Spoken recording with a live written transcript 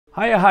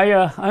Hiya,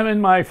 hiya. I'm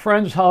in my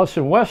friend's house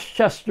in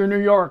Westchester,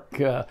 New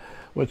York,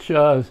 which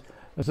is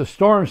a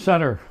storm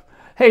center.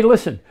 Hey,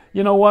 listen,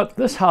 you know what?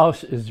 This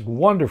house is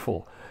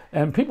wonderful.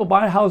 And people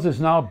buy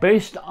houses now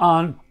based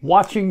on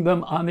watching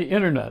them on the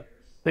internet.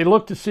 They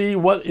look to see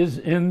what is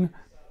in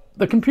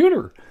the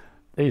computer.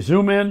 They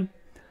zoom in,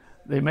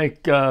 they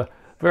make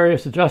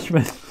various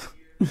adjustments.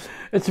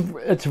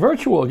 It's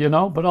virtual, you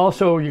know, but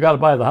also you got to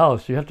buy the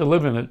house. You have to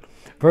live in it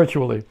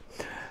virtually.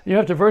 You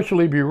have to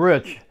virtually be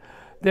rich.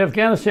 The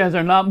Afghanistans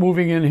are not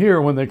moving in here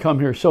when they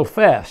come here so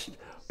fast,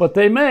 but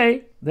they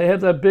may. They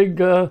have that big,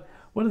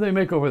 what do they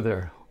make over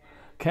there?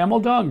 Camel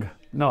dung?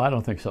 No, I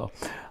don't think so.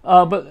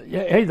 But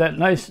hey,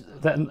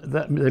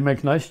 that they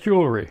make nice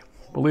jewelry,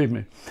 believe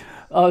me.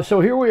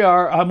 So here we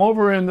are. I'm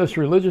over in this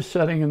religious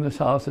setting in this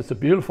house. It's a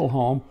beautiful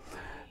home,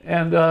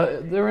 and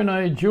they're in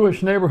a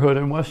Jewish neighborhood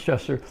in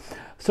Westchester.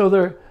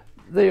 So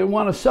they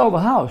want to sell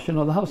the house. You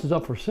know, the house is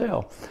up for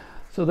sale.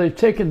 So they've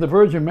taken the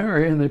Virgin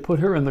Mary and they put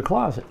her in the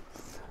closet.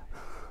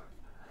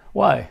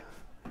 Why?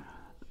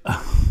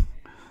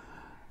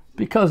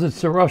 Because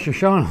it's a Rosh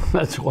Hashanah,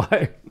 that's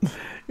why.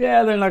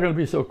 Yeah, they're not going to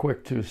be so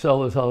quick to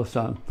sell this house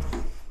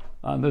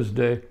on this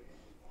day.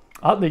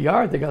 Out in the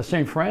yard, they got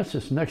St.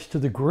 Francis next to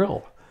the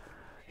grill.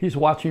 He's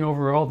watching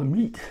over all the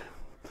meat.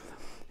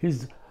 He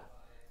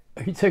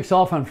takes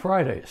off on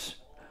Fridays.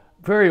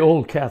 Very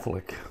old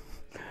Catholic.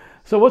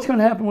 So what's going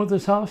to happen with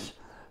this house?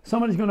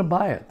 Somebody's going to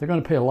buy it. They're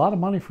going to pay a lot of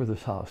money for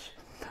this house.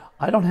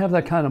 I don't have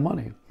that kind of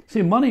money.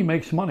 See, money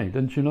makes money.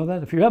 Didn't you know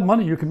that? If you have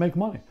money, you can make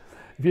money.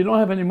 If you don't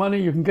have any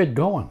money, you can get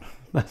going.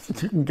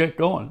 You can get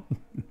going.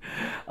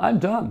 I'm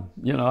done.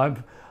 You know,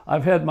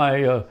 I've had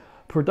my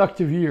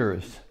productive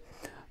years.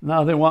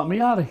 Now they want me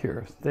out of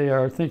here. They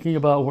are thinking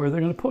about where they're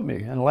going to put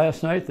me. And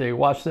last night they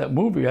watched that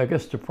movie, I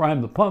guess to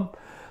prime the pump,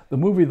 the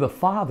movie The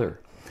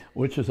Father,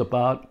 which is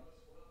about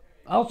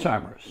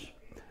Alzheimer's.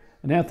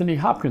 And Anthony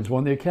Hopkins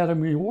won the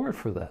Academy Award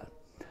for that.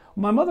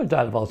 My mother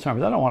died of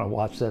Alzheimer's. I don't want to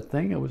watch that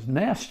thing. It was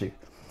nasty.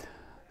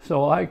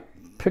 So I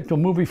picked a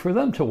movie for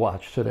them to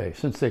watch today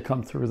since they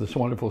come through this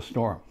wonderful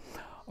storm.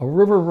 A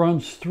River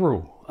Runs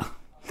Through.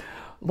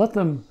 Let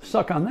them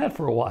suck on that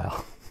for a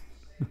while.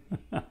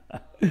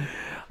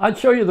 I'd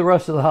show you the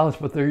rest of the house,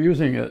 but they're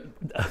using it.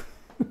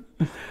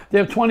 They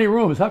have 20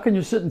 rooms. How can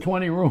you sit in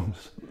 20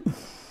 rooms?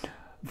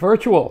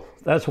 Virtual,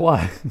 that's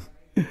why.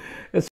 It's